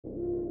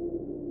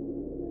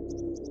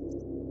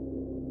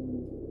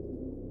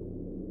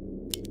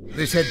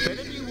This had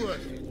better be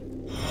worth it.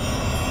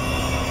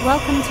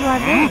 Welcome to our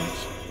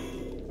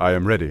village. I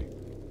am ready.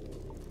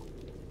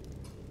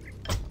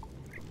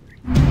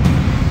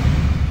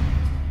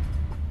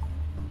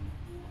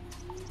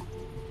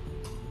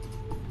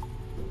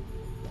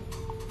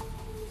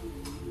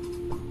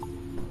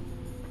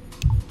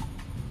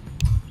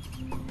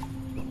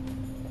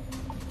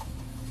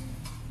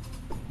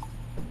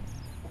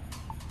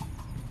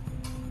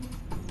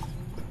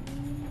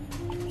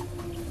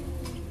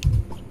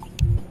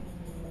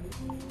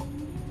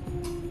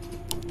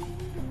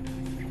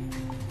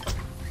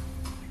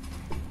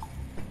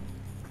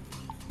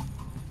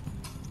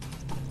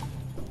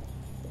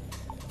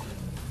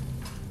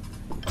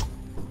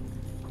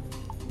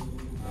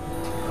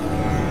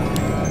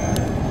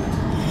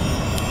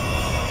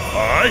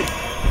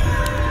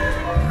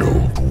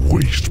 Don't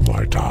waste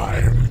my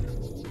time.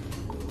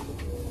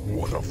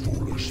 What a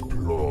foolish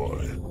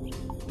ploy.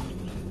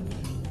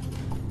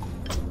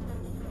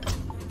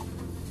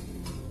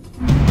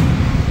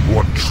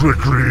 What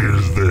trickery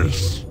is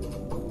this?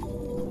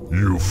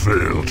 You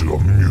fail to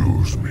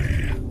amuse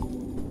me.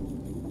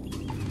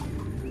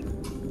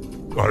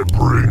 I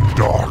bring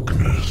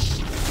darkness.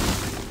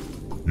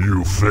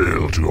 You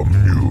fail to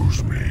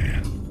amuse me.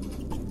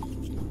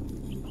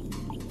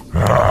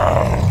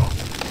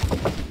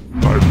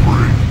 I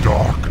bring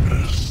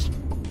darkness.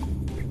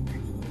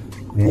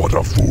 What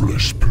a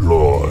foolish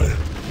ploy.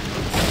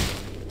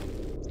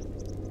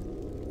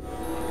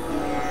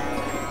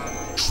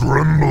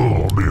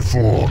 Tremble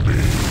before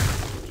me.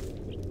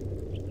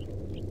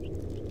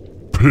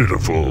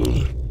 Pitiful.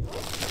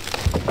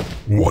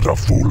 What a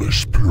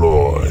foolish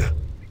ploy.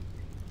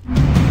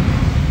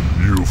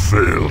 You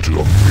fail to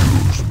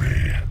amuse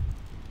me.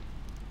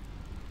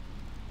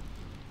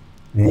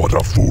 What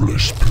a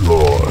foolish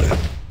ploy.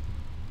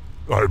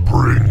 I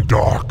bring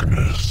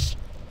darkness.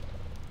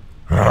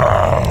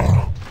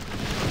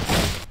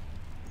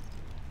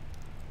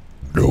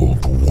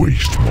 Don't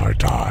waste my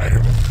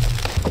time.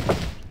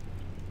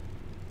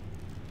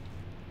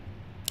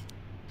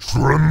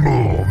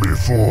 Tremble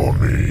before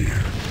me.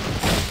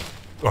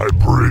 I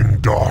bring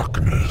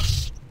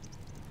darkness.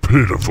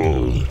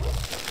 Pitiful.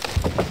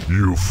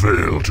 You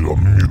fail to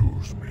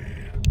amuse me.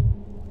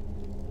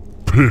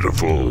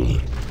 Pitiful.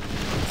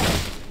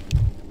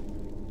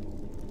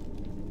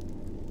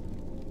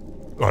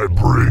 I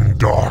bring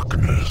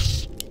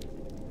darkness.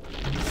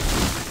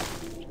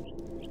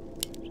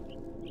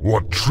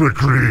 What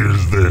trickery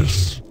is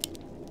this?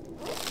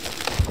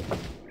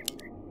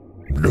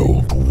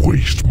 Don't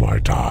waste my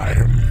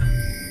time.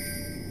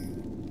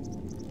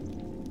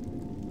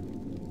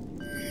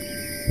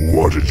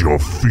 What is your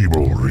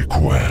feeble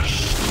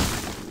request?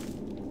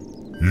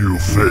 You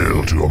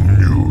fail to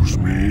amuse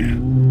me.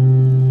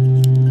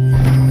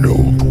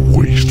 Don't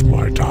waste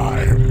my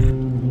time.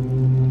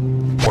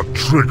 What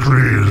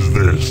trickery is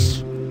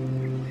this?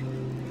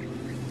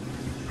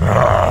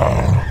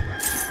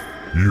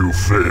 You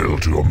fail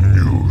to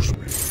amuse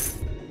me.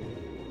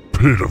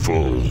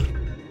 Pitiful.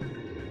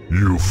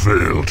 You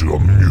fail to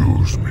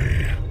amuse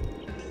me.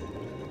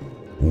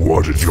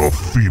 What is your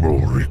feeble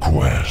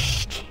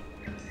request?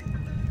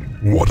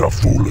 What a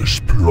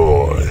foolish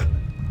ploy.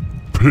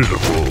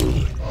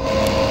 Pitiful.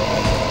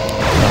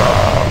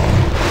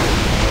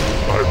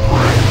 I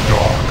bring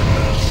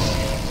darkness.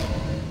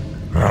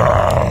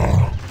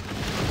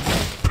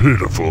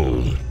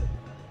 Pitiful.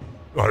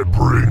 I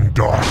bring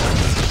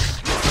darkness.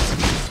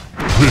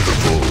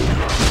 Pitiful.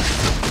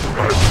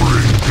 I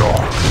bring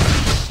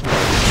darkness.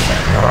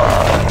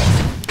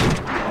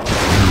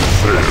 You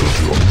fail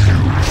to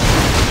amuse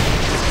me.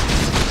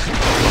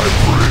 I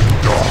bring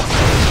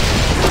darkness.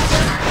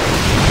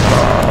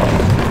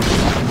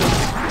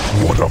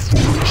 What a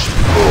foolish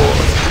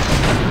ploy.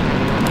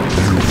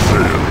 You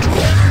fail to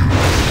amuse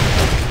me.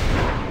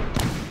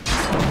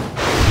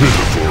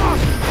 Pitiful.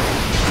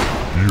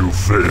 You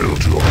fail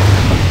to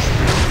amuse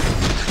me.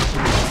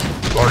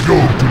 I go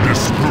to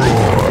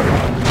destroy.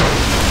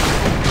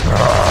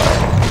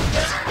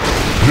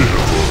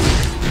 Pitiful.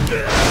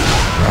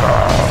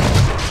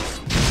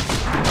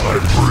 I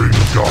bring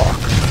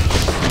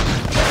darkness.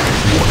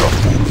 What a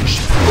foolish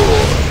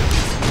ploy.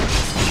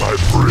 I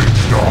bring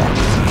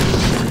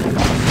darkness.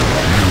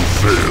 You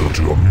fail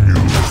to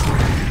amuse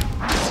me.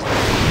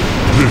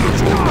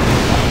 Pitiful.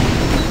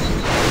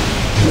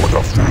 What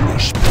a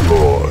foolish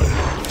ploy.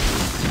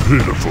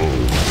 Pitiful.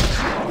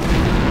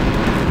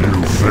 You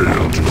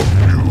fail to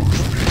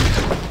amuse me.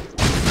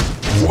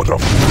 What a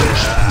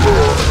foolish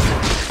ploy.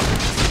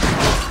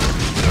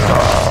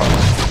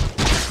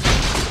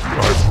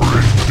 I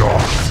bring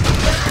darkness.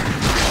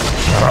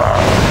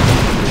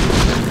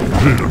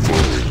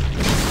 Pitiful.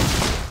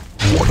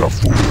 What a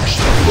foolish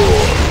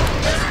ploy.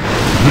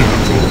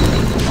 Pitiful.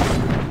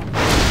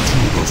 To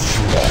the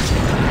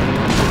slaughter.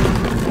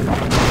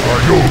 I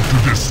go to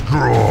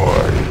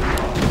destroy.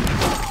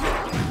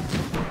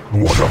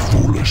 What a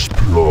foolish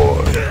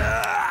ploy.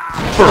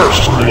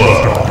 First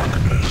blood.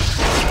 Darkness.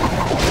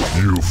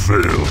 You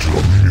fail to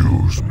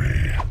amuse me.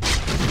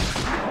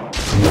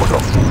 What a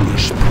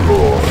foolish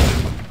ploy.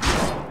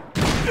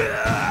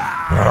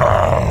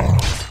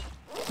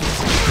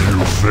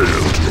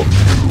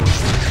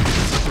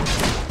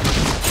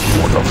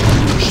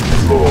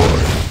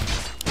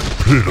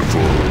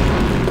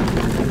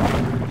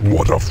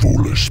 What a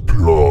foolish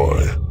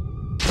ploy.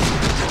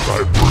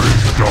 I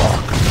bring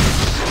darkness.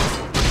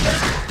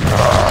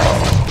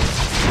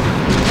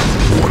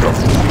 What a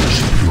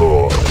foolish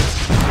ploy.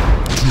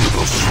 To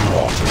the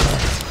slaughter.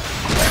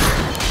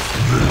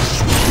 This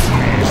will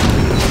please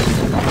me.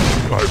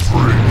 I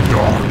bring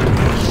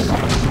darkness.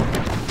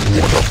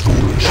 What a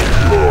foolish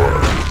ploy.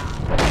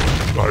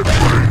 I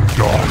bring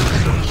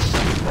darkness.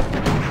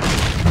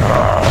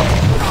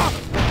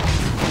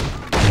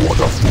 What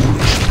a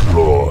foolish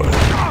ploy.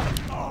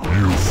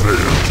 You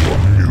fail to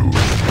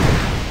amuse me.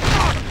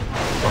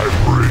 I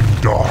bring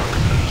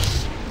darkness.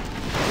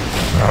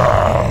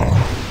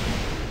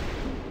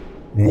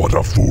 What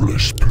a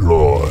foolish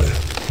ploy.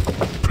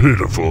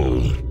 Pitiful.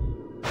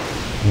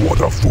 What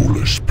a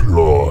foolish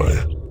ploy.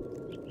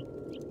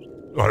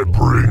 I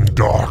bring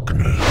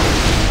darkness.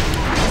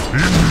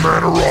 In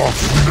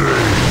Manaroth's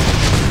name.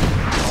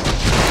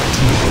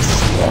 To the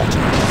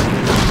slaughter.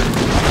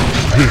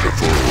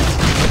 Pitiful.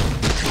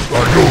 I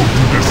go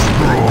to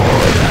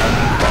destroy.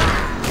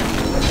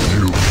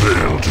 You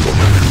fail to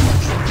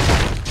amuse me.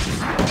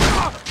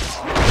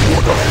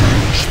 What a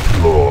foolish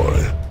ploy.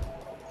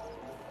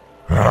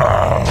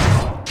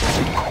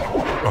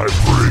 I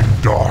bring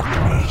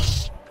darkness.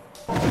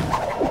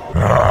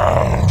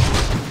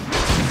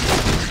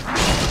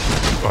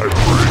 I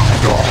bring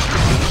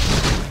darkness.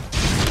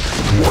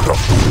 What a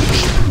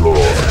foolish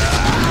ploy.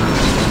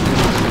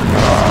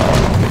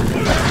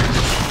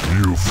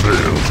 You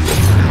fail to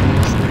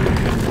amuse me.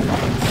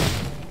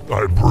 I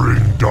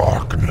bring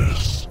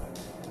darkness.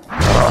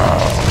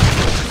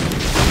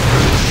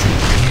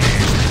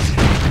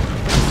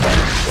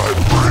 I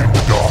bring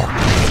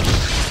darkness.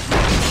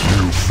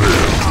 You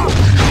fail to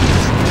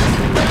amuse me.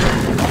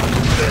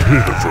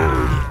 Pitiful.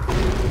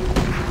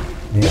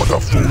 What a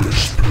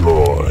foolish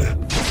ploy.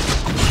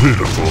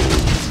 Pitiful.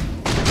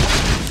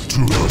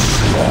 To the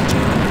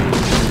slaughter.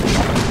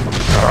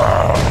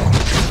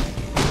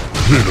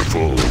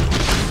 Pitiful.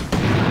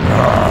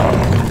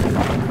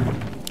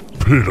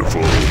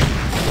 Pitiful.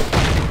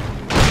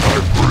 I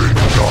bring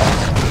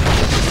darkness.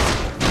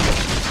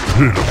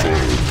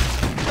 Pitiful.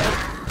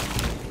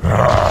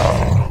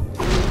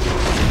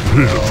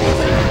 Pitiful.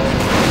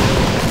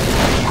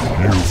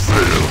 You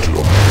fail to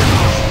amuse me.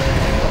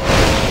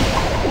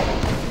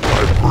 I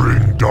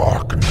bring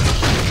darkness.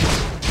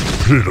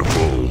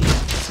 Pitiful.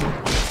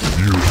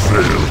 You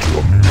fail to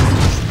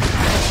amuse me.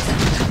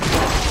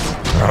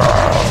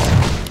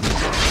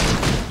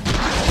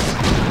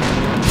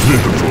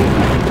 Pitiful.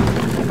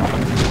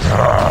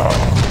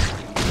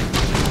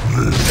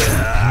 This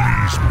will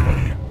please me.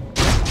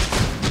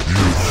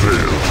 You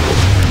fail to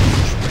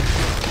amuse me.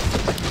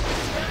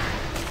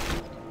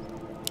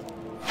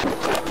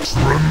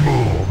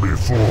 Tremble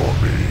before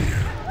me.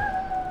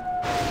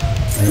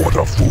 What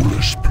a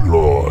foolish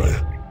ploy.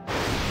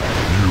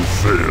 You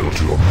fail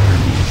to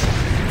amuse me.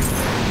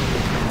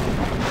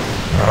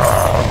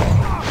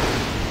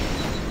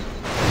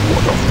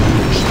 What a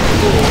foolish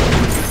ploy.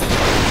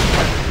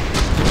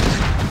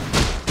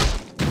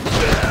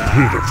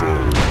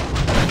 Pitiful.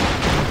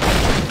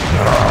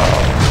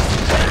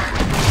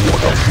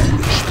 What a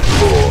foolish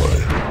ploy.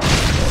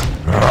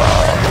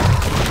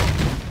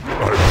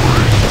 I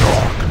bring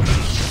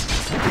darkness.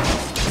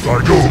 I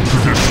go to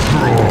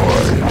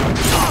destroy.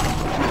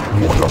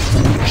 What a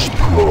foolish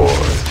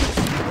ploy.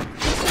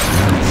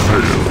 You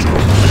fail to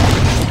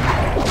amuse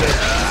me.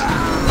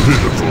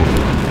 Pitiful.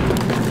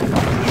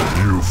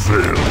 You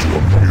fail to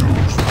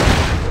amuse me.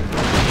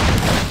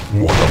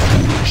 What a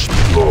foolish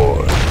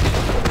ploy.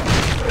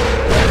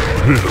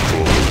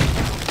 Pitiful.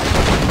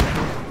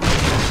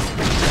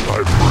 I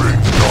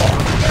bring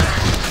darkness.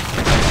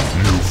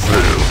 You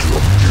fail to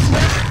amuse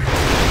me.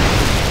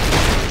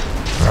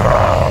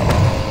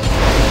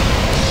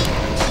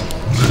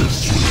 This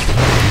will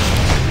please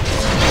me.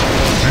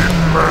 In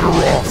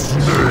Manaroth's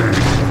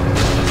name.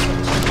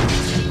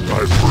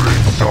 I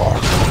bring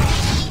darkness.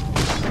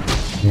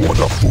 What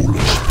a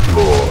foolish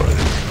ploy.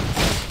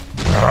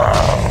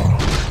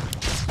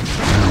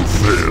 You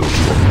fail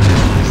to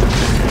amuse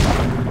me.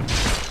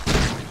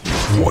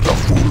 What a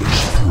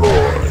foolish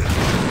ploy.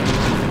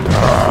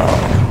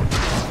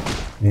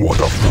 What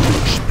a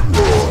foolish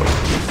ploy.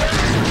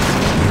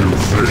 You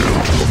fail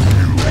to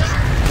amuse me.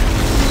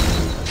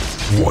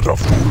 What a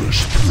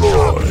foolish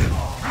ploy.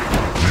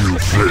 You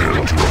fail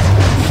to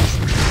amuse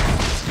me.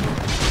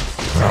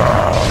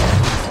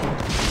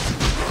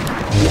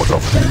 What a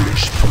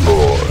foolish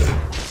ploy.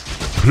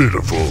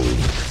 Pitiful.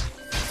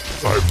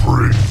 I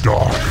bring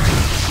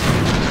darkness.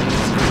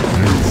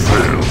 You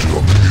fail to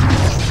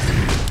amuse me.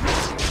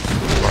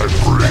 I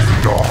bring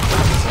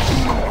darkness.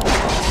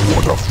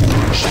 What a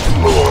foolish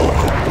ploy.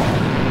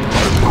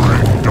 I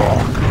bring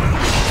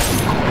darkness.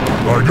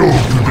 I go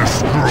to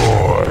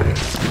destroy.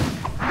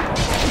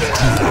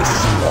 To the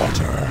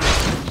slaughter.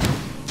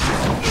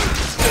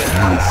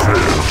 You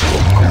fail to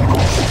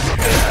amuse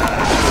me.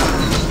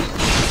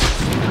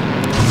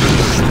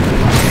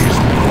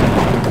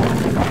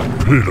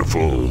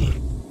 Pitiful.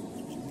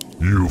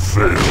 You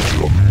fail to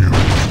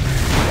amuse me.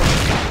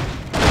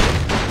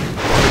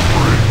 I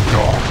bring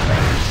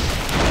darkness.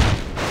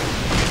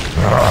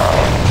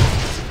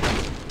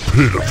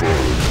 Pitiful.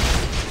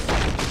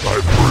 I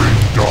bring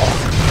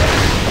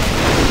darkness.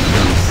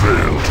 You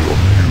fail to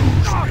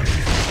amuse me.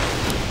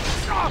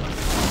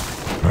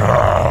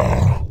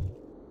 Ah.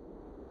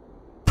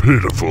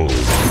 Pitiful.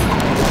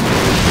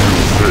 You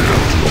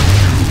fail to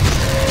amuse me.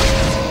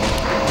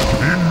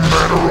 In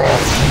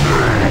Manaroth's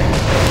name.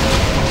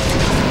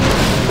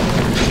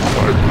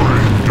 I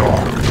bring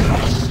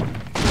darkness.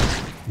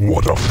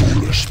 What a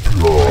foolish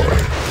ploy.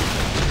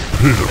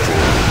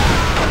 Pitiful.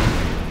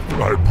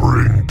 I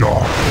bring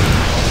darkness.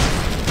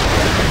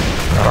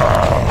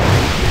 Now,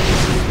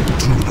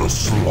 to the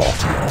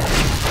slaughter.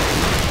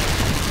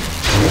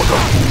 What a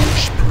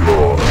foolish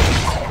ploy.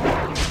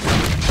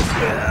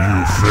 You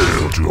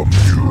fail to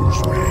amuse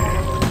me.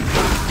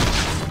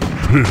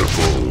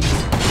 Pitiful.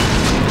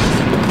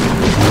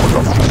 What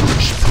a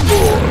foolish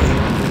ploy.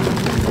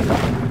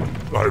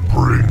 I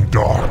bring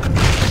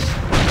darkness.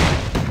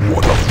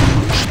 What a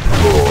foolish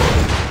ploy.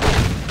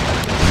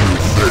 You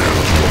fail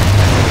to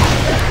amuse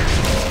me.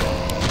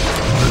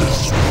 This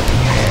will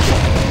please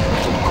me.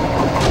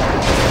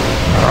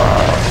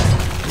 Ah.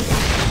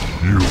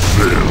 You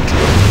fail to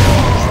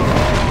amuse me.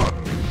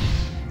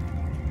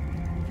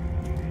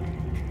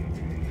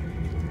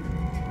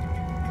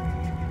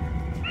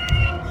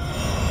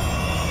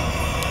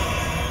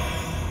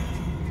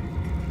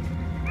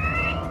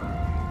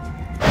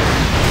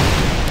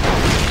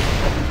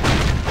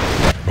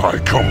 I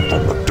come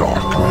from the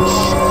darkness,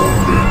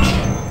 bitch.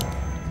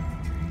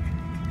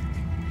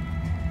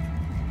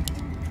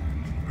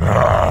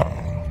 Ah.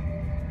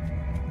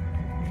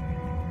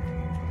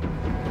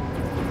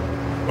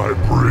 I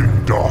bring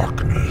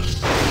darkness.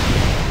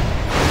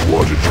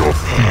 What is your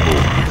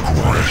final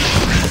request?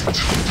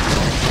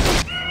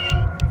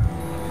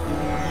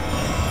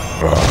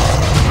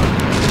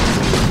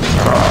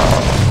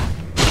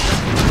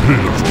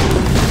 Pitiful.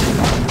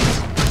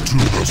 To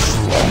the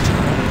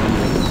slaughter.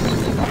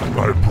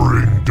 I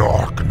bring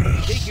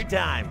darkness. Take your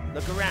time.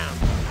 Look around.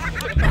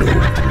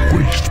 Don't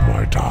waste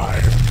my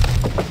time.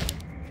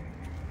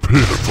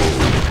 Pitiful.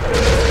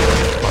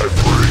 I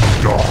bring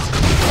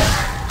darkness.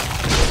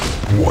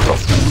 What a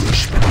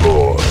foolish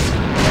ploy.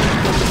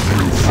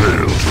 You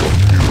fail to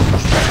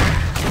amuse me.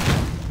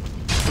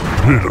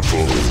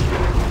 Pitiful.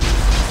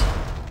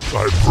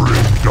 I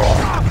bring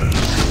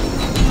darkness.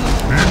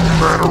 In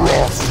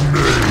Manaroth's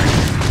name.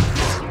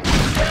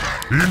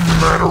 In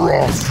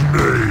Manaroth's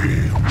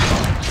name.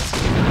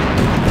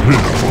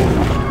 Pitiful.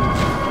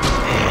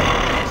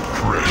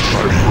 Fresh, I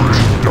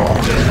bring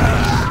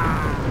darkness.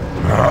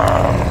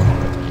 Ah.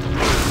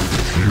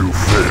 You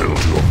fail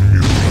to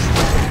amuse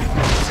me.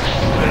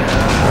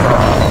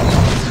 Ah.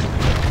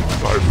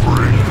 I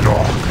bring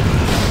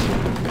darkness.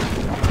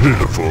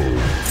 Pitiful.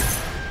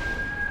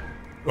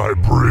 I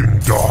bring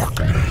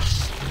darkness.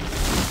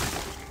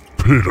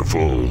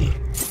 Pitiful.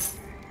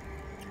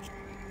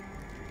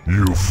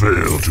 You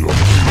fail to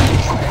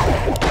amuse me.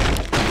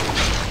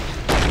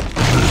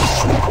 This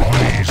will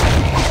please me.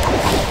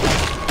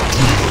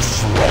 To the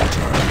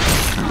slaughter.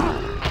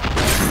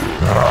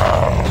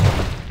 Ah.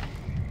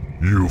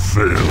 You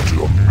fail to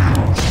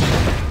amuse me.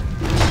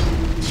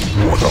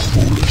 What a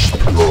foolish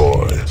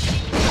ploy.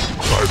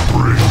 I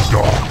bring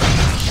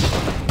darkness.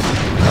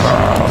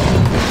 Ah.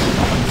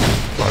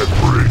 I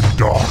bring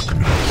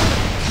darkness.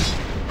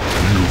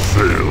 You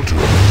fail to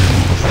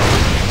amuse me.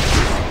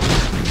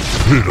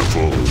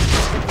 Pitiful.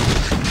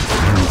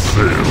 You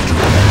fail to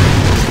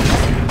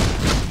amuse me.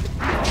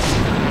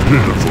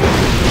 Pitiful.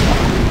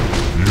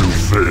 You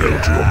fail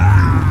to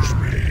amuse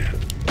me.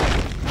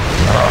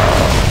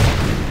 Ah.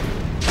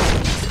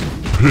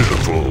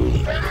 Pitiful.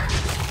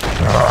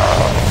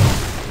 Ah.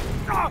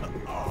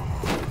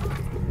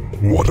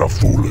 What a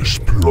foolish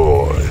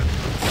ploy.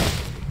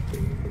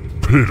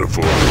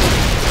 Pitiful.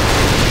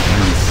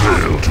 You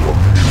fail to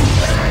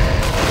amuse me.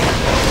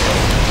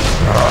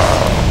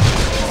 Ah.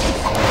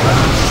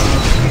 This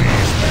will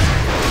please me.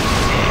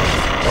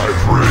 I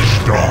bring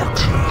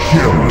darkness.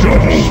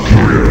 Double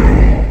kill.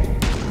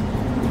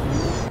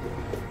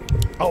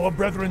 Our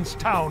brethren's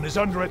town is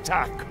under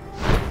attack.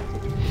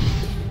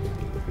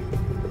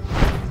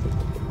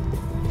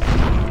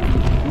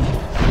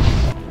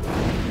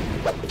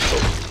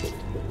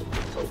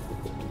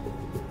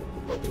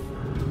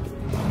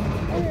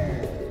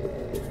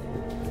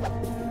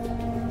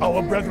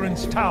 Our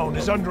brethren's town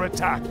is under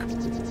attack.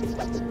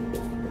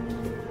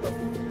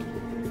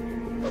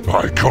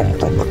 I come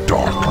from the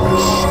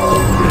darkness,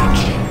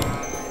 bitch.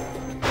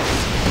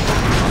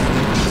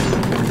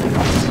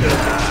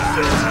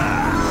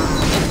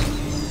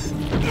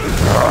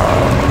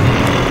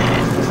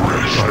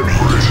 Fresh, I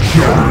bring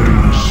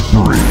darkness.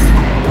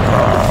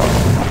 Ah.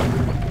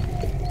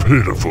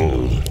 Pitiful.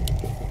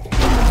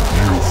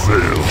 You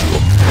fail to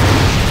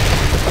amuse me.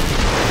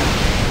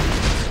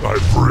 I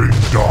bring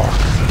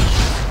darkness.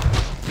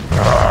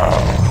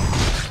 Ah.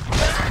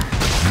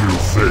 You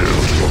fail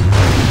to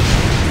amuse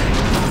me.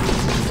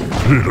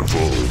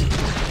 Pitiful.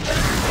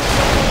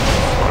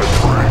 I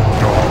bring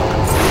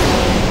darkness.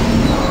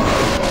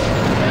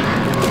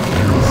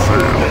 You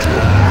fail to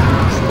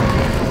amuse me.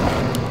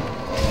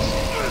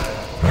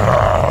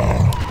 Ah.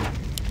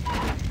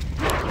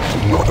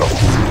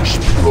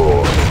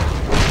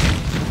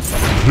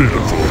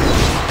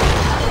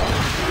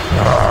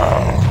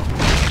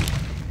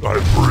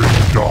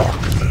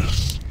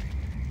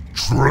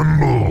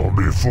 Tremble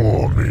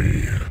before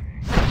me.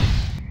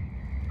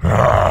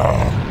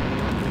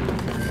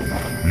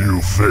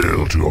 You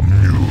fail to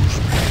amuse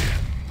me.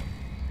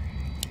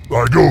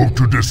 I go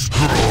to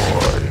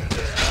destroy.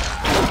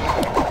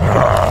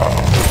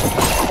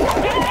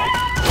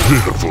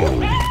 Pitiful.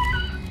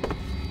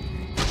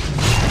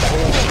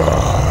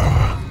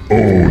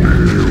 Only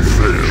you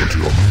fail to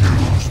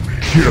amuse me.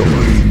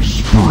 Killing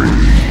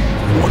spree.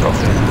 What a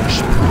foolish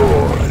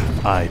ploy.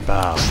 I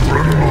bow.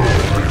 Tremble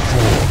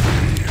before me.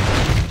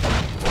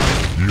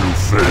 You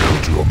fail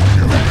to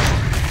amuse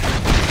me.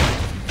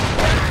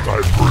 I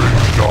bring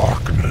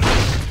darkness.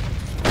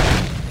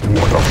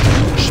 What a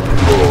foolish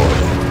ploy.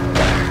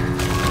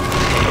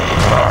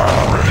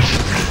 Fresh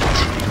meat.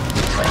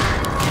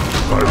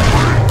 I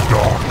bring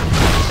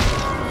darkness.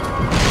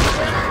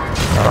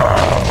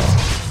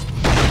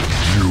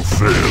 You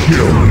fail.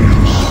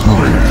 Killing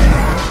spree.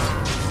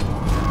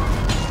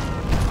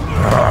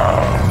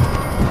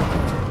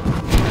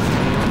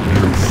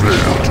 You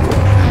fail to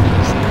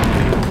amuse me.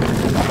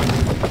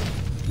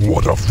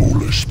 What a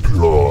foolish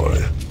ploy.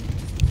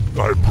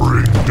 I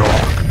bring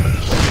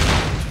darkness.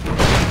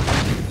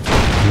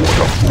 What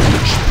a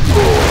foolish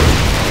ploy.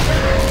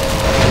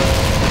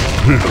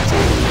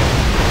 Pitiful.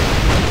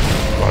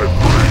 I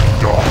bring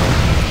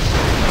darkness.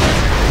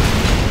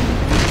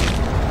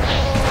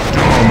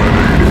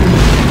 Dominating.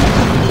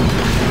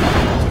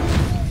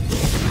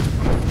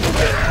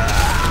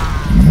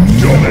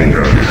 Double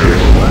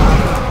kill.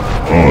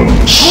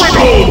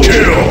 Triple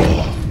kill.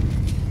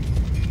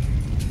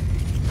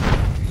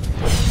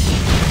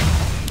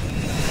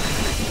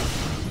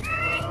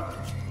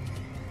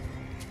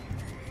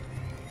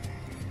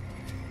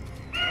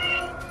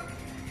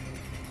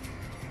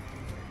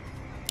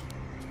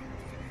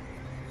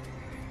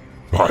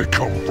 I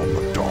come from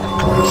the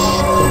darkness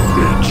of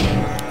it.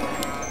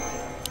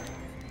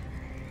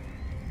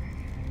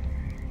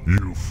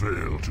 You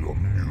fail to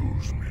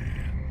amuse me.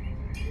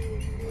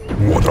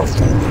 What a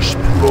foolish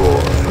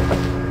ploy.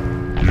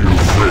 You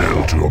fail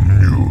to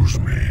amuse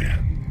me.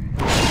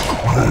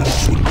 This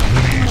will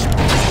please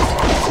me.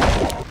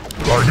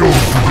 I go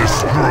to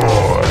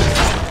destroy.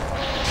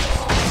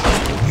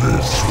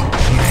 This will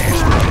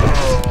please me.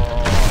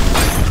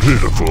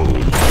 Pitiful.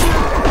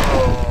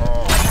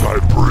 I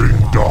bring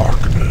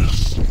darkness.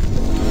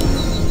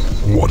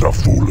 What a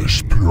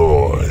foolish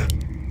ploy.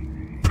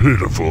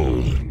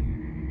 Pitiful.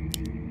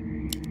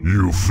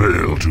 You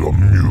fail to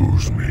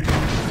amuse me.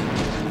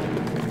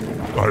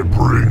 I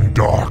bring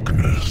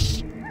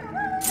darkness.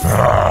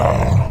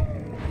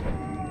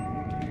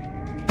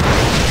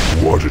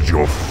 What is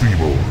your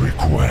feeble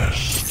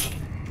request?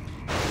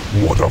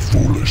 What a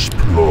foolish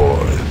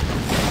ploy.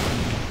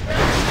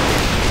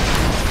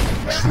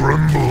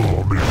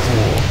 Tremble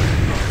before me.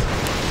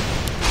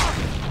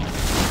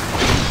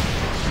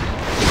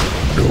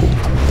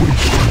 Don't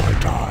waste my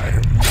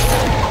time.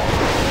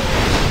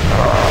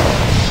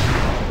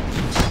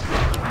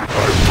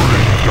 I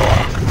bring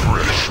dark,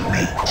 fresh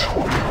meat.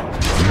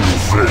 You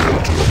fail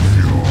to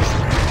amuse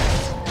me.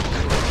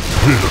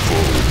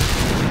 Pitiful.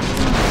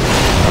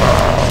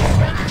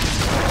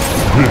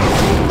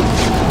 Pitiful.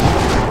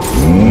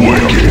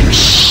 Wicked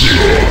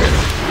sick.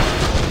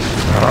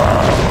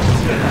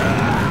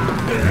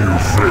 You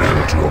fail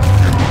to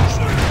amuse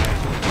me.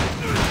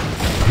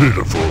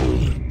 Pitiful.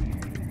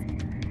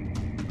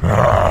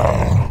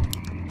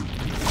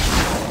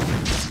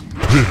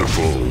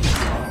 Pitiful.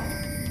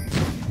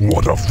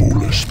 What a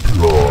foolish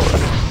ploy.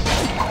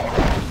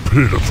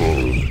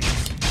 Pitiful.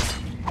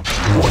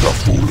 What a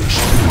foolish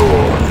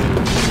ploy.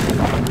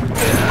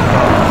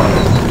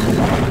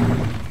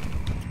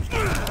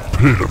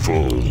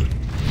 Pitiful.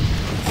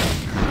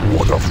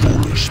 What a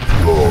foolish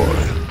ploy.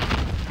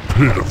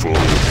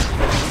 Pitiful.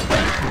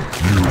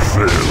 You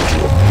fail to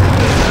amuse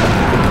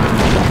me.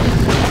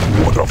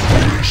 What a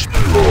foolish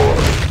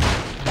ploy.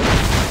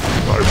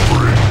 I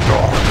bring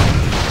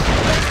darkness.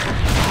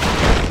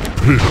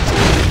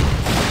 Pitiful.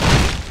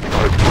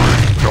 I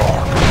bring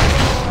darkness.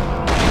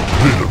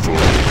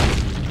 Pitiful.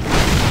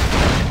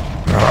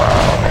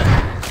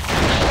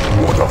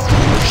 What a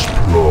foolish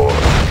ploy.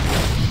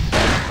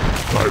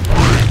 I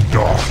bring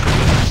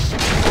darkness.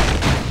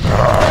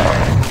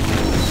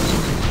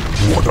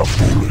 What a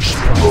foolish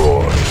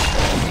ploy.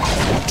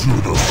 To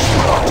the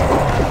slaughter.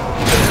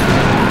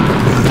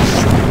 This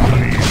will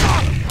please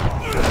me.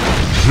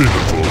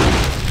 Pitiful.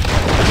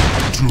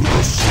 To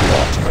the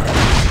slaughter.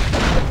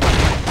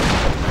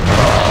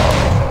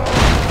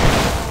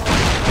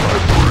 I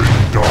bring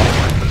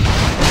darkness.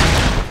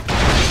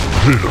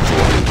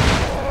 Pitiful.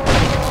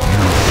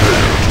 You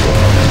fail to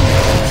amuse.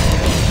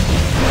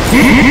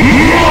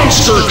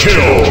 Monster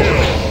kill!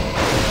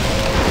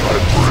 I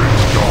bring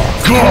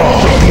darkness.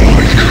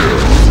 Godly kill!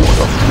 What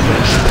a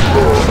foolish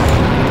ploy.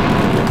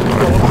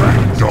 I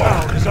bring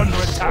darkness. Is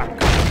under attack.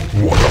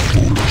 What a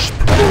foolish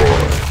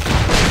ploy.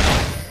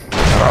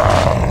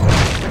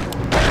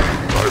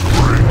 I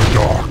bring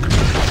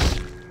darkness.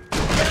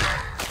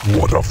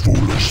 What a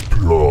foolish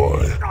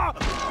ploy.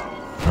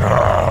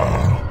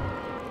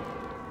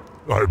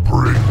 I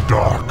bring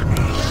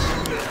darkness.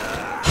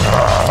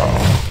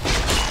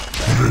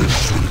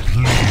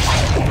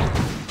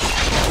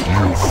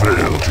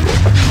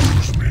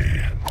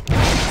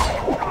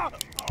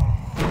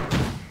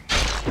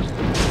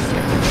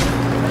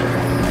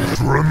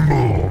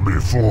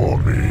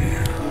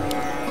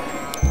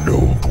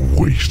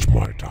 waste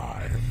my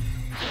time.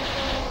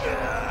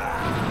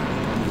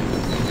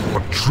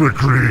 What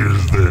trickery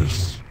is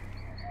this?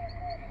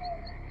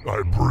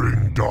 I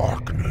bring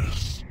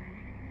darkness.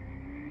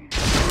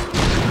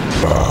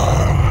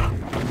 Ah,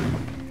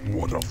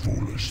 what a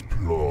foolish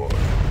ploy.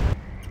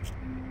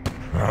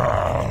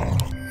 Ah,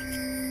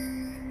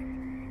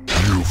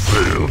 you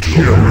failed to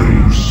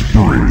killing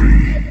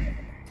spree.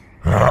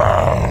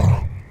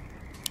 Ah,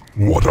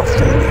 what a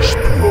foolish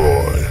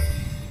ploy.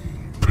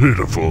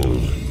 Pitiful.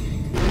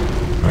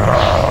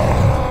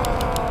 Ah,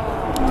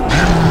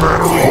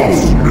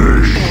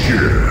 holy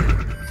shit.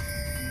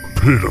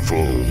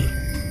 Pitiful.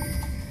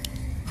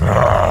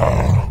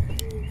 Ah,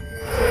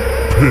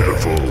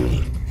 pitiful.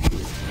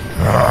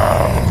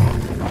 Ah,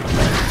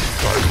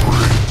 I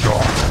bring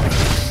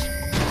darkness.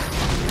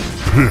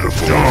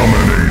 Pitiful.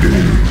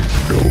 Dominating.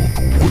 Don't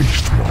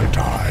waste my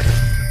time.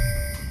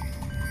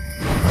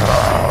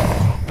 Ah,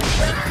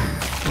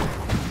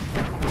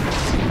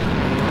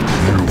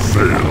 you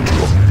failed to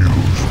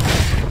amuse me.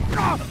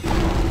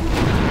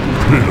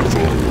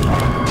 Pitiful.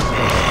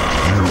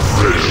 You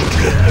failed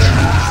to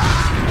amuse me.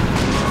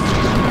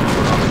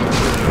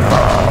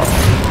 Ah,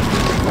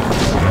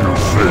 you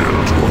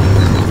failed to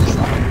amuse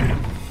me.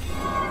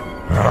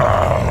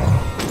 Ah,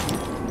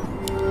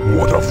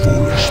 what a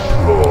foolish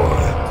ploy.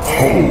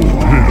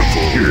 Holy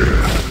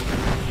shit.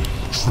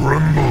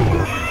 Tremble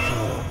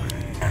before me.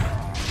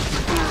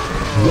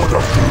 What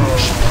a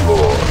foolish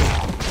ploy.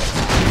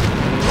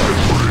 I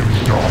bring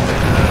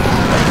darkness.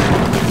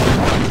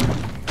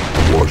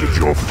 What is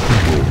your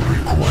feeble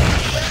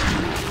request?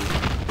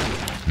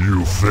 You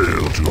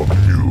fail to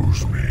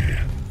amuse me.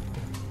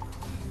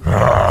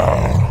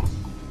 Ah,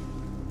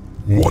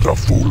 what a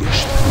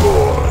foolish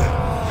ploy.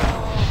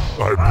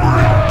 I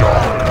bring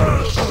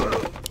darkness.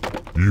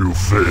 You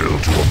fail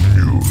to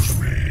amuse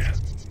me.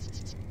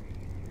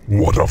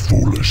 What a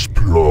foolish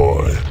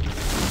ploy.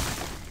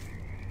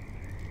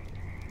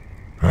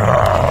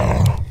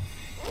 Ah,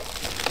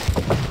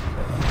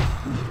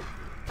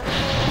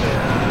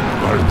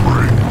 I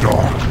bring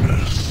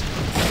darkness.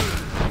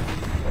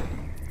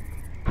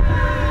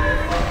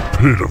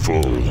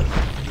 Pitiful.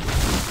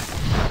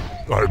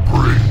 I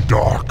bring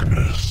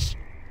darkness.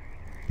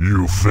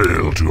 You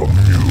fail to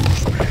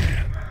amuse me.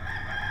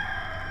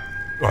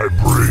 I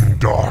bring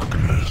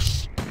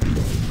darkness.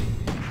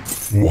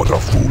 What a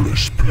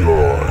foolish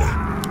ploy.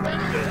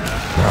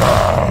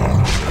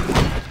 Ah.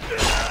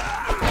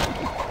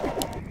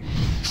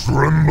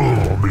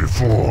 Tremble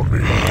before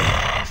me.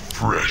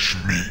 Fresh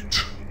meat.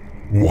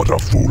 What a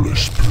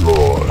foolish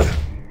ploy.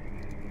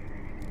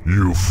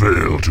 You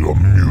fail to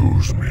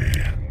amuse me.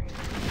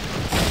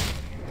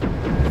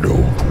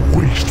 Don't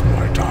waste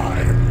my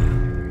time.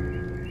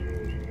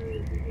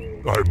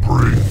 I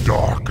bring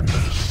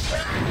darkness.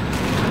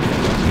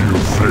 You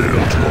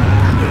fail to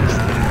amuse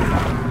me.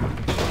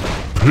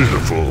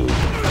 Pitiful.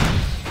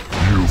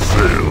 You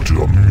fail to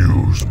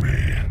amuse me.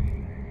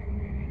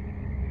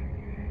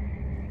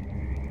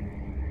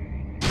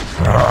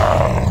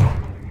 Ah.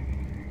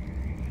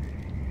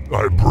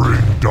 I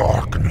bring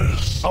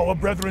darkness. Our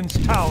brethren's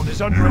town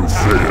is under You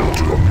attack. fail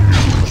to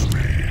amuse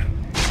me.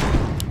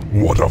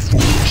 What a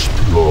foolish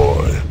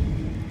ploy.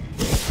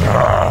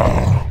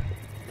 Ah.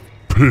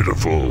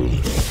 Pitiful.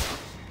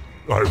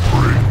 I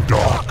bring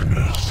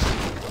darkness.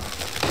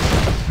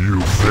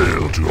 You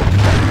fail to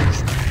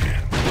amuse me.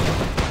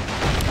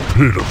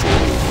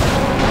 Pitiful.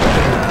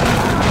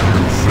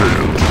 You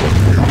fail to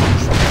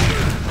amuse me.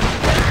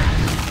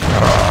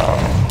 Ah.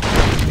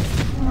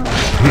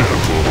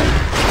 Pitiful.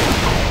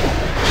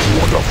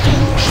 What a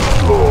foolish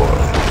ploy.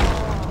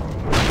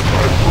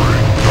 I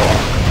bring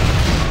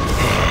darkness.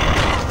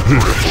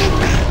 Pitiful.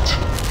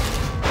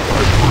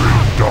 I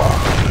bring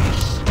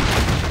darkness.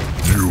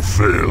 You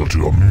fail to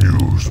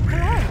amuse me.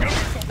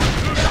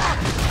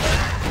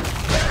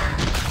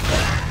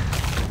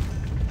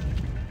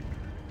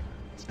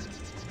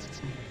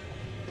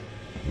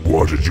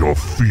 What is your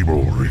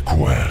feeble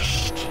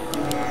request?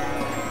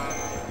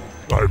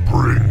 I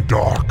bring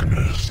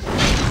darkness.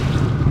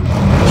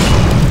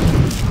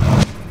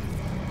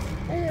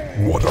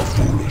 What a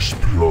foolish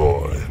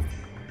ploy.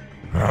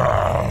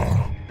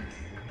 Ah.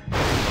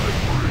 I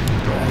bring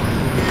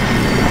darkness.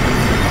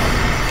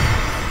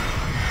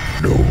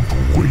 Don't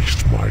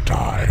waste my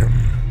time.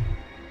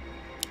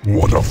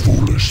 What a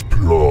foolish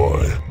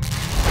ploy.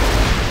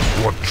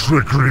 What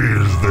trickery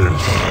is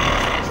this?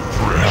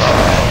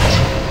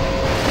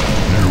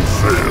 You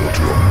fail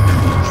to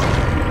amuse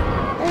me.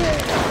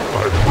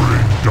 I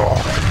bring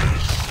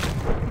darkness.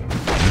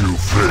 You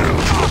fail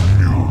to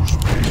amuse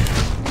me.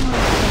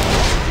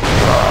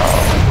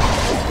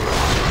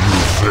 You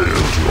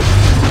fail to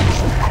amuse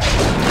me.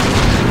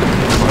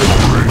 I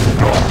bring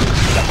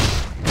darkness.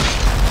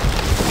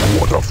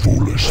 What a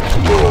foolish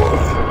ploy.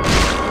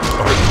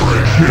 I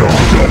bring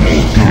darkness.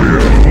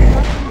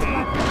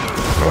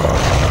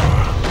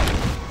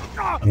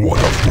 What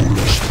a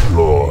foolish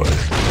ploy.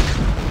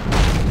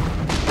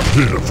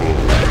 Pitiful.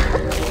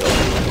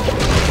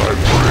 I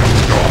bring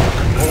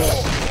darkness.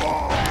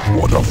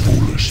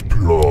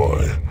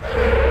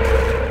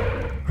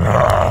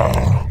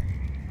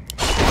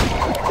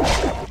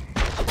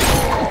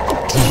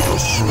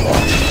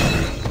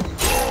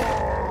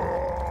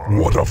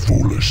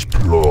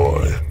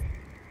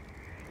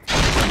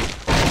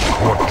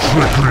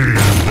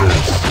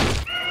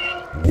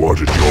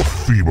 your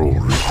feeble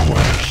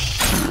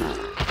request?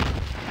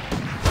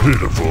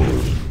 Pitiful.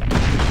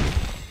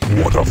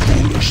 What a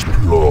foolish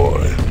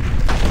ploy.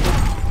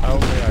 How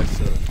may I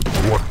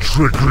serve? What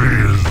trickery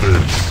is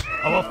this?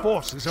 Our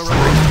forces are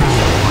Tremble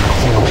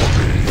before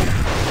me.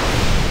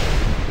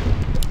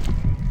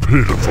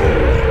 Pitiful.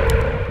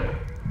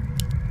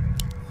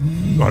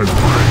 I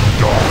bring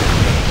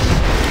darkness.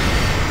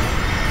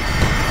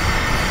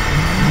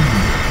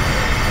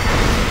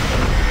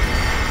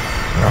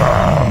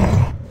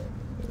 Now,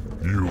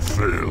 you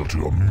fail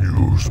to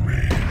amuse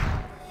me.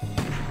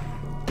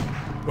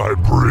 I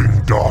bring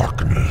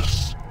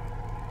darkness.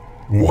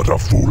 What a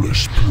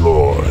foolish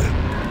ploy.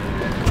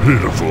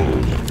 Pitiful.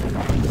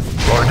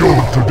 I go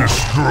to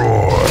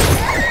destroy.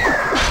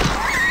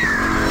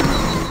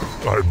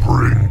 I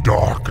bring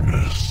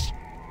darkness.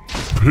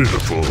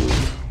 Pitiful.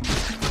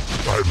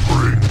 I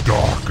bring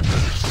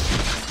darkness.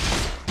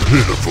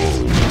 Pitiful.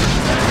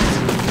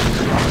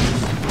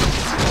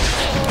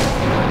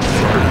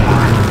 I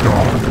bring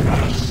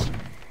darkness.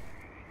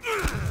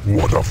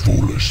 What a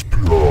foolish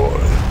ploy.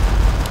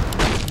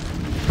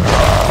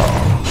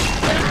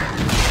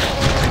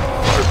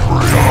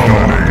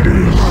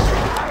 Dominating.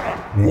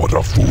 What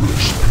a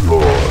foolish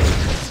ploy.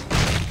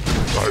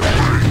 I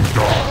bring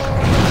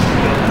darkness.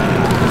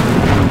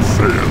 You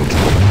fail to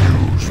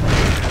amuse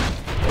me.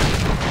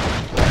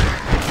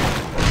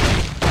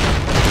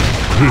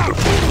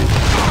 Pitiful.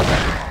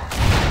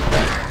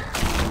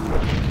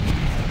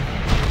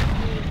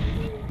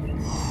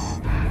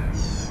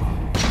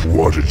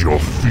 What is your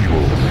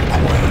feeble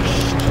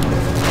request?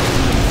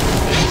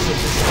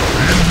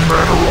 In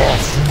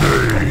Manaroth's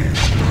name.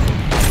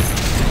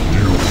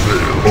 You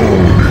fail to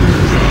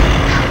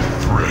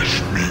fresh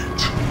meat.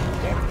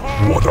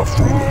 What a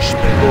foolish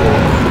ploy.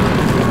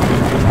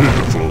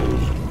 Pitiful.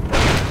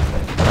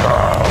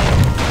 Ah.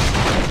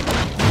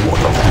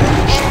 What a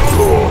foolish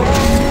ploy.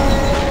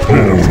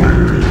 Pitiful.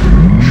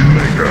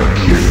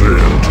 You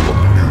fail to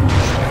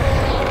amuse me.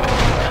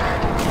 Pitiful.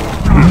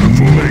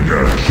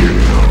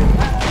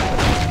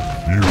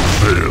 You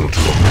fail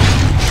to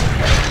amuse me.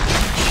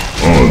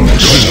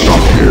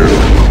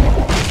 Unstoppable.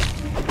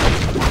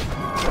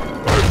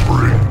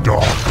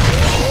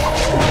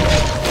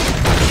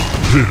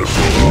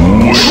 Pitiful.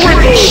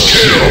 Triple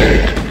kill!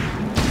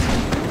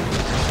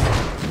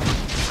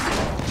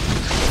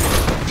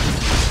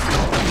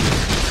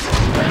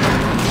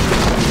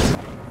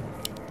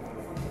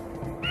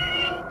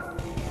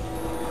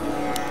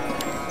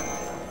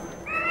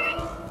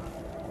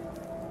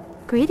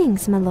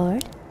 Greetings, my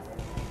lord.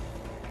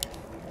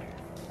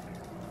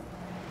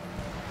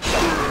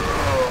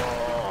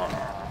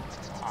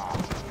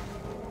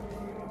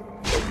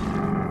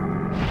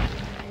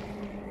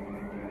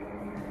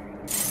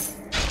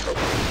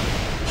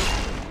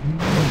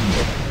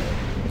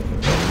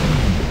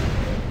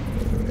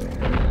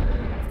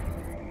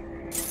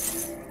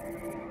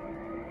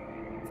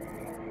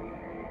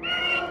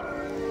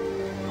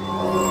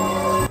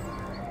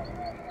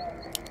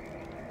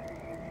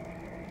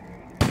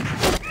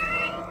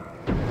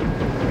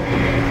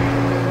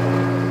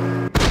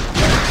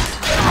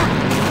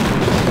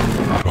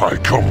 I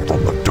come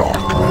from the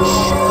darkness.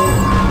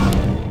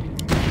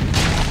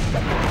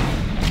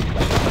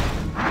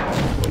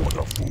 What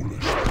a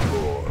foolish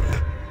ploy.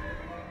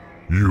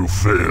 You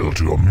fail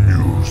to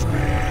amuse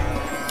me.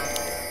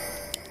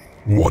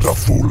 What a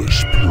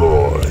foolish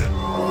ploy.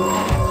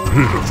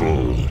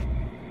 Pitiful.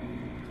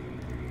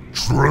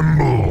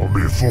 Tremble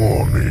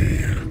before me.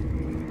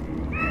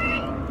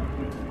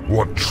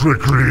 What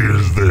trickery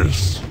is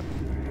this?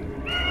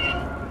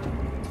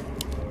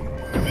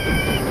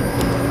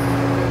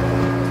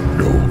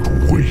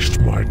 Waste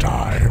my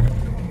time.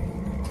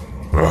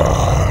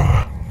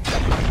 Ah.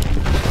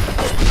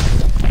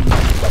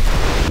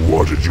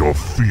 What is your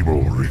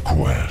feeble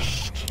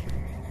request?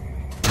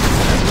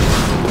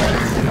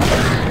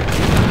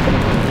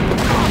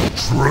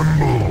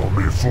 Tremble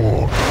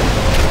before me.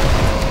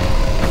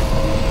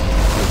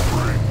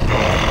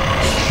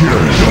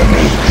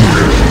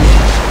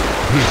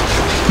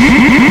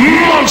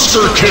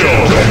 Monster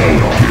kill!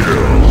 Double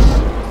kill!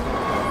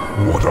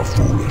 What a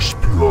foolish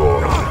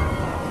ploy.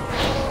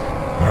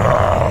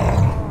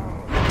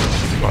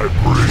 I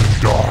bring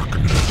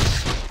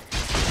darkness.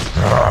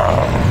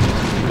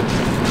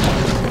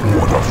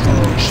 What a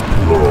foolish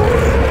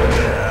ploy.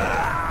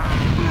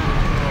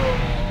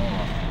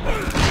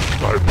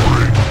 I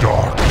bring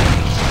darkness.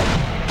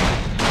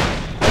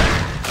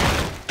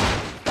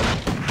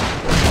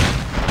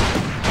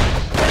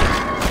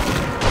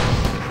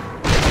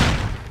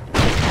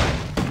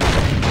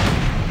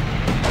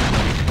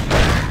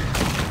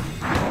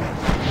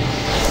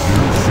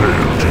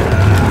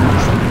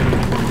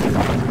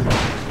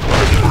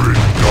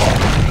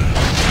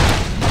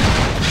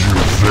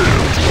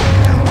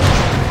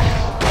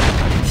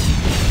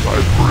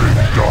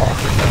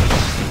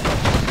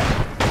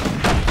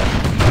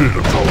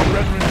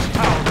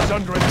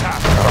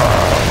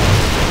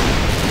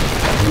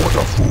 What a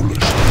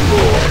foolish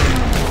ploy.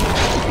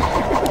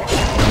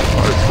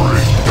 I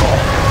bring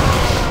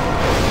darkness.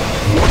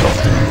 What a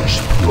foolish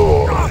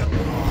ploy.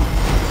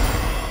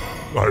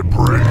 I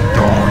bring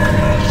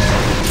darkness.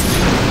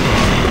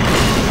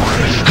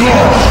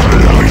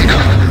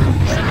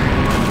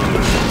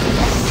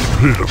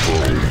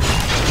 Pitiful.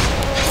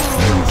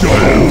 You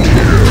failed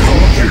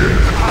here.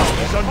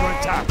 Is under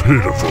attack.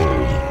 Pitiful.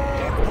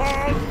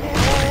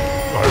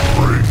 I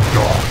bring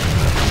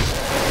darkness.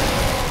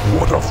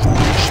 What a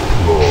foolish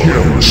ploy.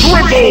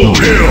 Triple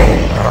kill!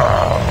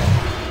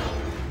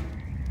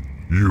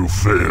 You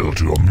fail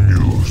to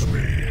amuse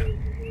me.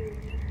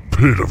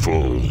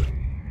 Pitiful.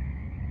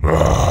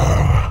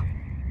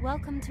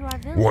 Welcome to our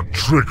village. What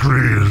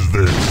trickery is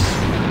this?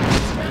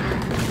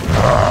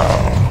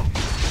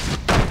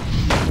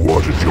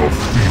 What is your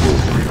feeble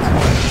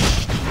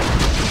request?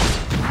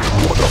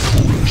 What a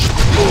foolish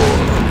ploy.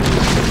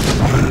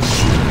 This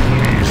will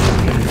please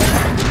me.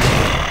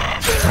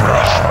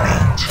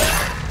 Nourishment.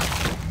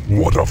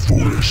 What a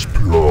foolish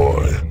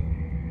ploy.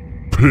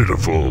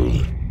 Pitiful.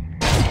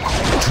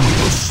 To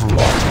the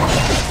slaughter.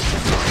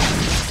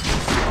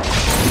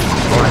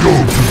 I go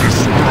to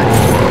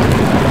destroy.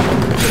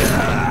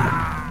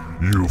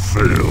 You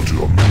fail to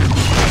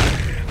amuse me.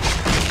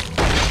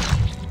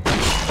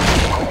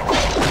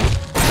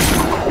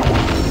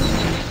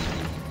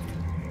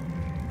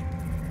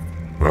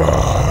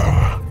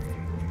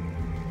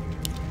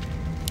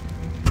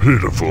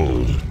 Pitiful.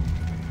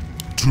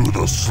 To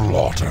the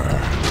slaughter.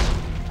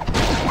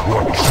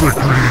 What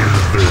trickery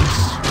is this?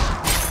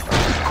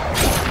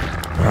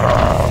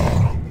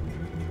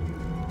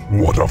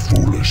 What a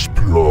foolish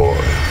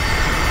ploy.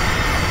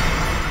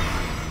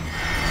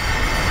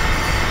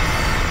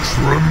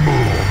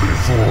 Tremble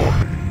before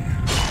me.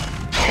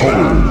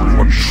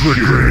 What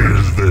trickery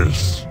is this?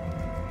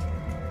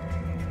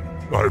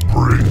 I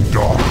bring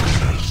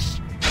darkness.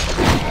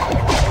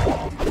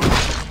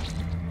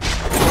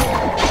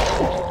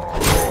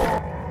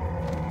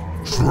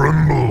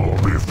 Tremble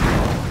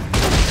before me.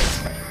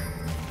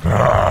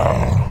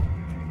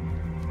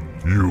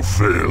 You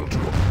failed.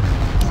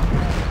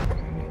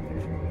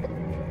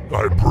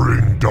 I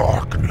bring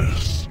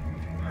darkness.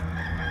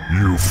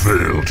 You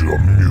fail to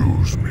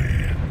amuse me.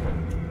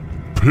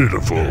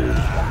 Pitiful.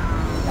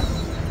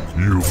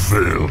 You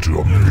fail to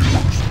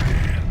amuse me.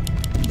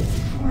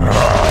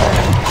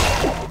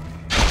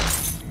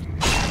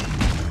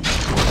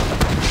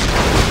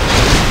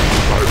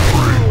 I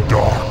bring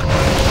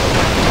darkness.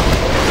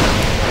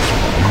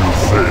 You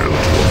fail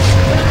to amuse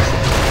me.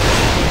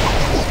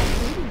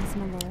 Greetings,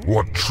 my lord.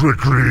 What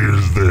trickery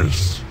is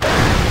this?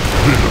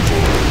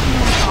 Pitiful.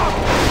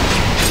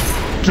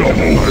 Double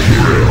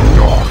kill.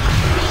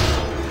 Darkness.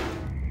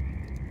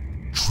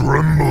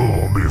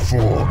 Tremble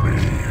before me.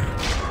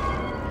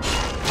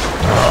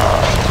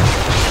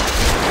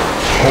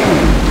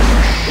 Holy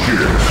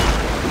shit.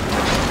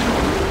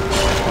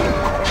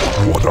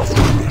 What a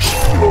foolish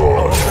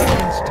ploy.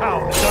 This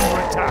town is under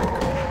attack.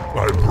 I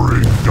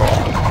bring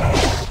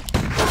darkness.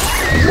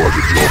 What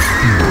is your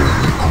fear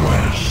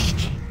request?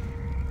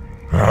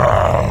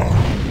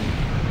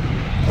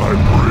 I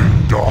bring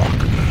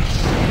darkness.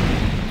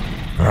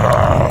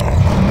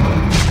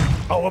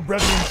 Our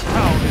brethren's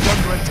town is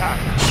under attack.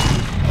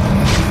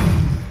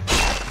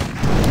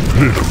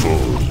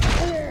 Pitiful.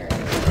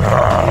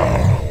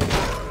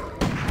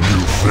 You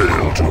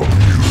fail to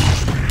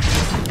amuse me.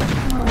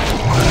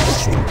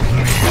 This will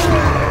please me.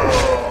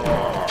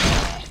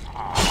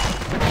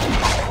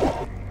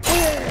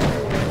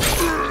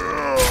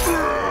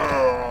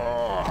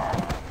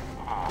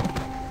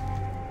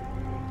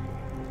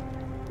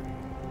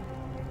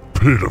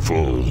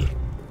 Pitiful.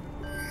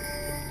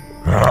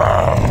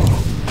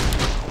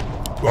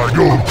 I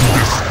go to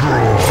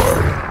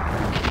destroy.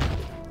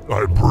 I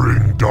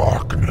bring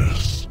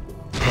darkness.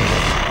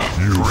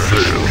 You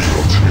fail to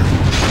amuse me.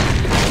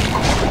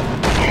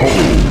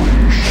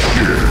 Holy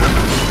shit.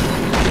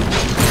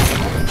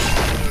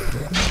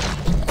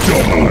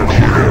 Double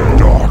kill.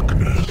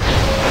 Darkness.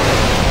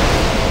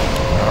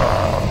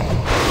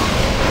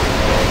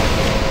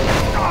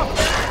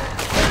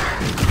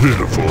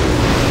 Pitiful.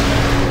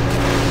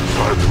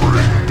 I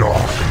bring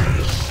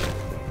darkness.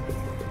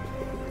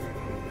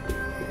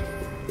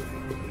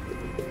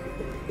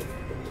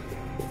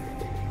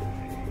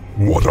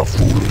 What a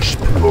foolish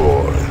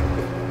ploy.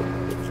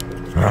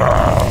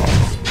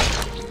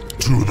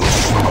 To the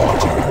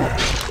slaughter.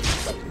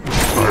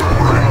 I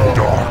bring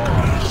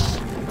darkness.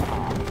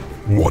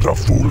 What a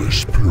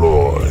foolish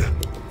ploy.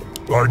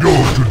 I go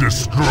to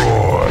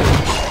destroy.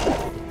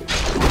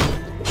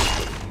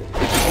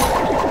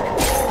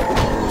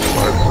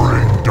 I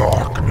bring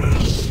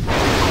darkness.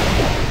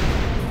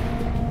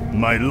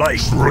 My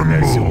life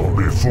Tremble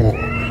before.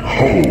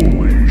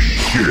 Holy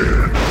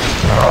shit.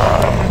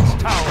 Brethren's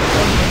town is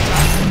under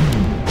attack.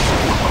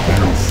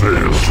 You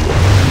fail to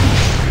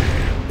amuse me.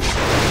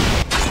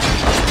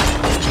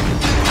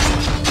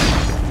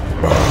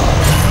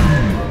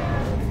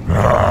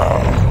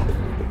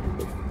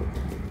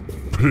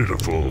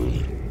 Pitiful.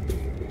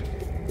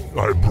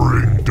 I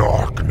bring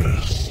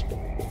darkness.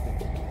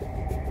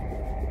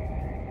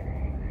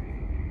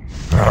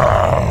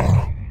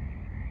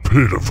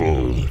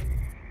 Pitiful.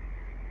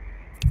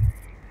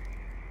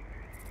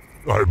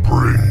 I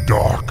bring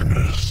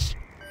darkness.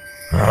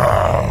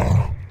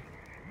 Ah.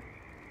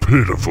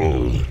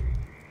 Pitiful.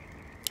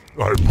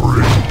 I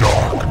bring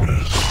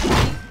darkness.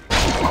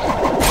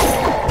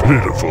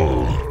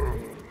 Pitiful.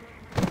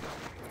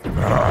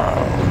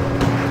 Ah.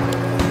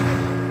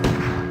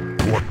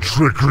 What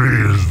trickery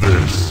is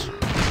this?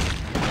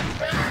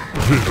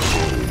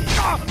 Pitiful.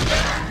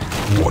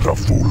 What a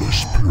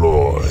foolish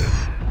ploy.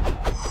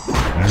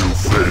 You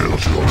fail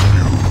to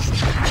amuse me.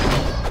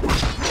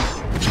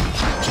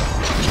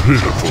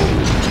 Pitiful.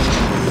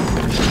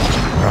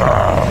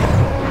 Ah.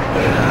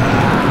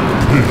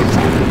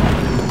 Pitiful.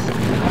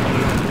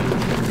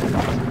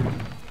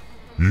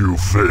 You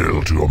fail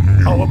to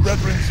amuse Our me.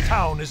 brethren's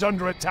town is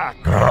under attack.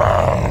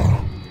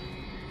 Ah.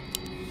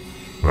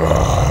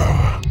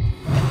 Ah.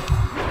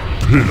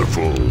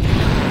 Pitiful.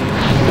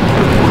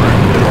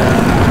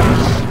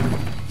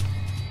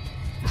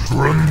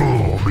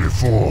 Tremble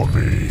before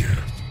me.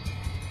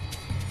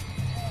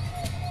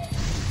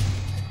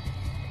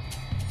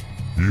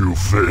 You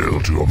fail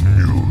to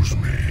amuse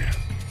me.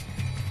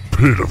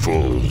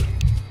 Pitiful.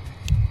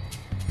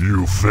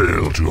 You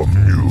fail to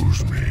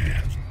amuse me.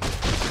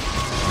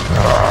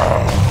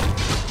 Ah.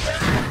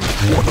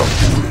 What a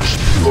foolish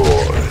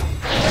ploy.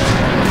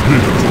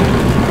 Pitiful.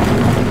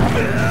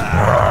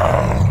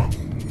 Ah.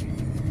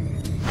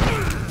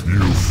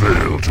 You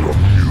fail to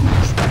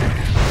amuse me.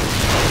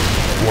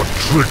 What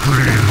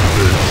trickery is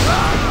this?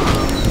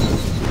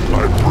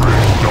 I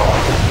bring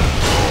darkness.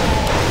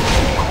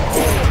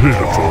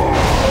 Pitiful.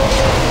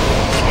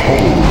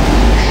 Holy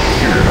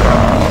shit.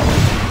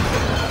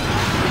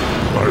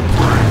 I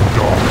bring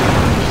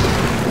darkness.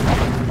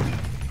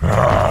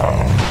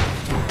 Ah.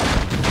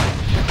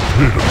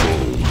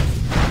 Pitiful.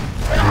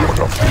 What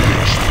a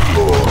foolish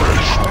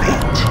flourish.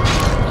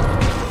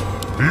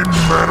 In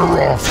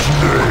Manaroth's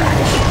name.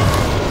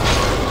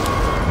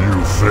 You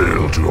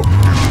fail to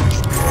amuse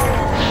me.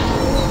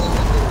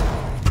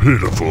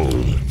 Pitiful.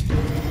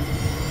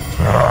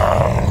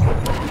 Ah.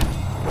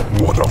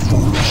 What a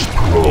foolish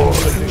ploy.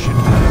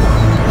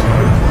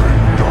 I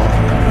bring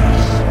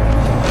darkness.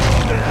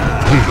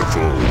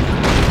 Pitiful.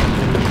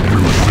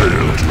 You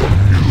fail to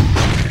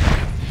amuse me.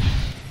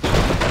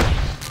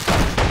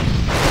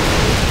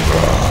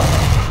 Ah.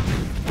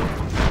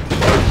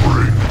 I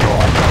bring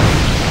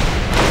darkness.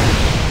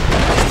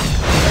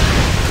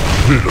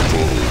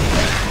 Pitiful.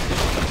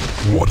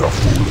 What a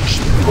foolish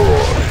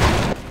ploy.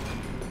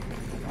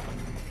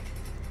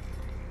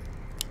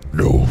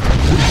 No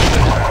waste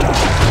my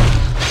time.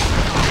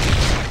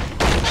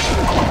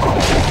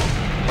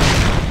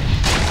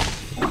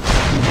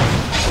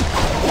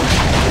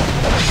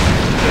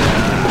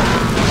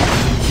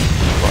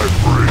 I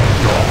bring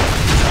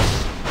darkness.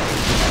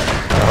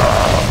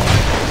 Ah.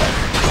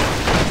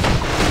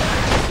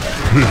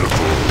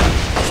 Pitiful.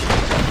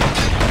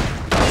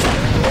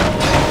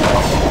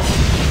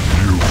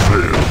 You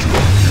fail to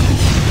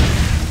amuse me.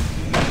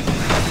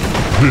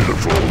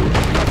 Pitiful.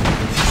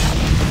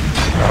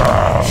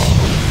 Ah.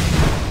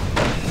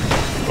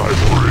 I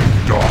bring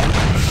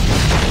darkness.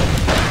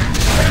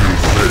 You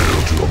fail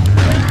to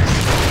amuse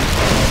me.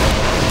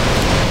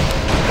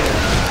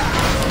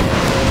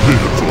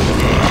 Pitiful.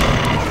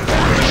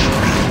 Fresh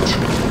meat.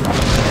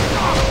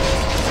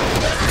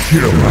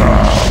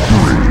 Killer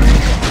spree.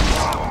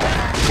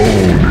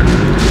 Own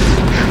it.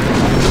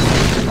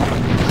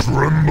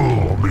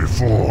 Tremble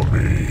before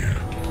me.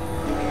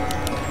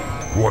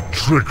 What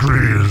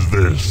trickery is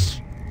this?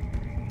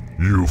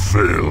 You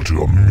fail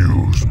to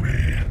amuse me.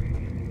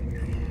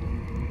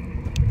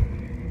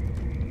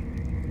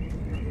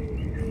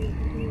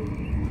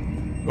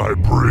 I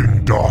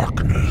bring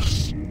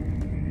darkness.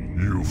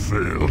 You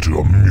fail to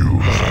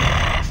amuse me.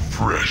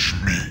 Fresh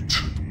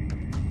meat.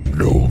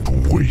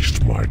 Don't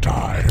waste my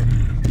time.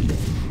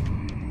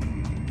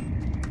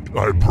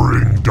 I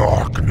bring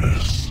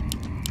darkness.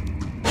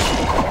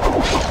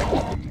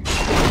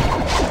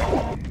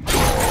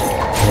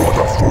 What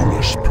a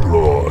foolish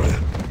ploy.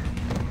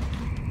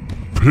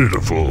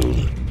 Pitiful.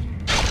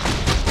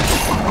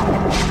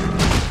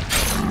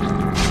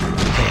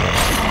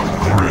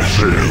 You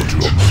fail to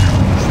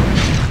amuse me.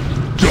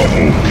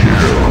 Double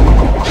kill.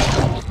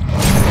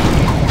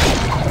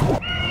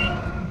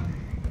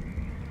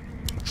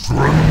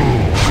 Tremble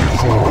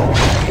before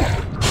me.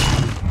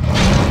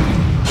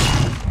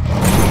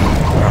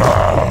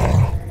 Ah.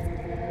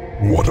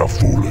 What a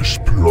foolish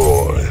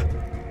ploy.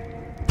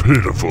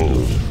 Pitiful.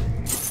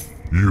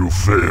 You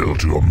fail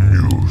to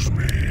amuse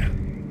me.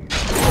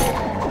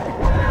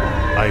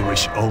 I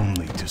wish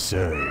only to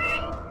serve.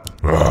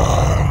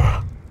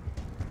 Ah.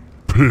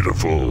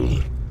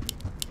 Pitiful.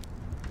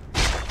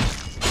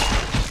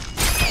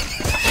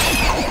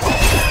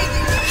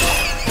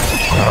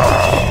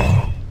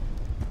 Ah.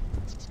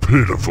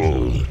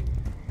 Pitiful.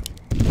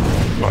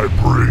 I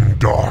bring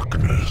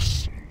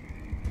darkness.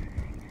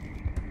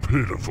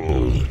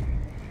 Pitiful.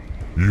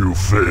 You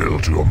fail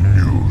to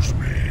amuse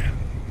me.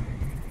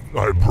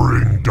 I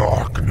bring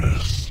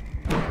darkness.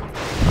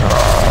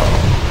 Ah.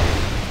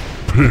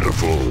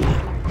 Pitiful.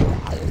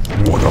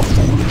 What a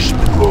foolish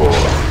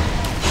ploy.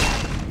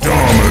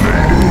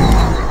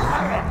 Dominating.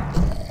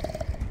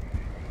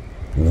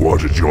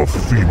 What is your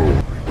feeble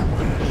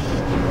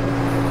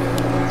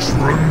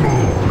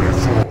tremble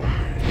before?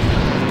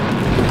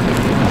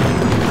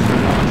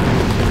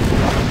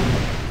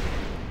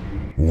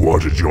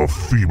 What is your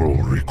feeble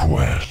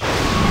request?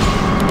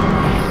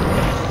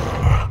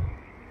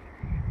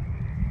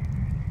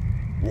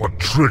 What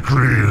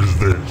trickery is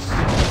this?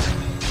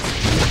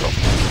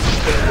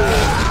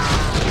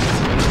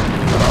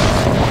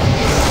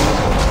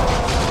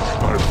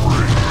 I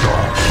bring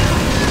darkness.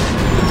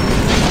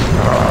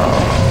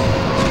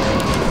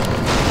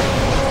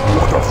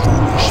 What a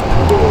foolish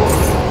ploy.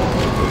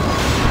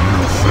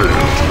 You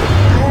fail to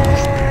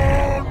amuse me.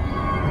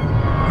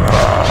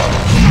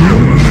 You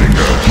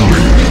linger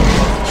here.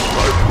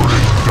 I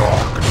bring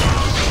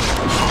darkness.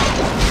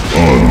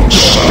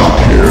 Unstop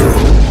you.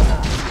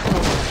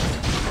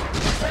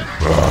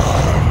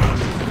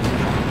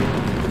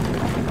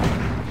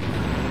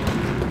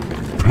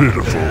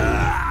 Pitiful.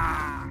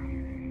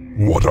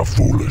 What a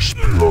foolish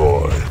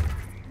ploy.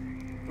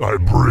 I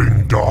bring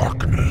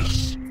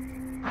darkness.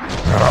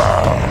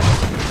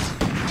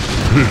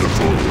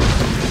 Pitiful.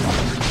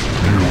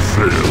 You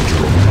fail to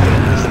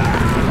amuse me.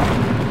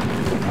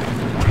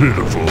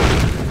 Pitiful.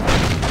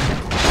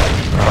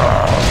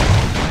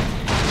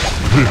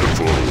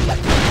 Pitiful.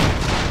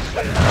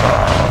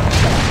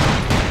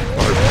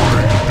 I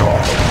bring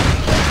darkness.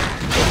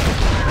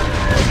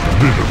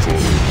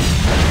 Pitiful.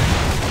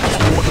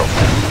 What a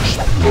foolish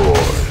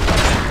ploy.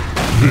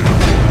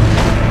 Pitiful.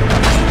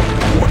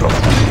 What a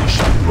foolish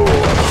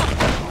ploy.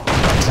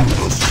 To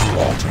the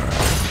slaughter.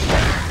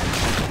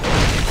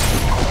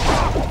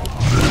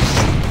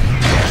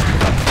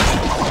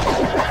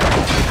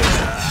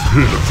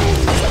 Pitiful.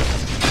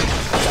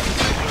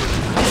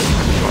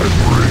 I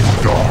bring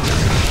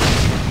darkness.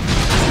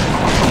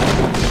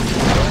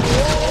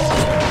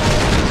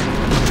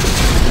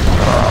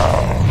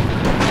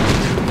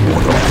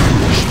 What a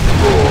foolish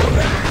ploy.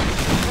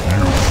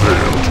 You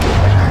fail to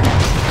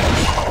amuse.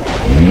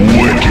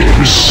 Wicked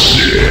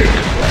sick.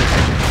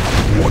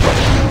 What a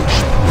foolish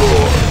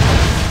ploy.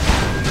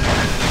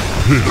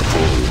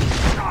 Pitiful.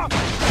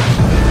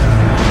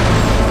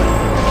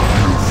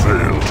 You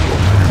fail to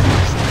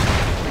amuse.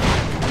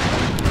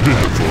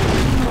 Pitiful.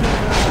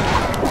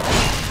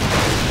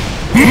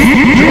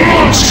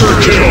 Monster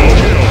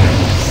kill!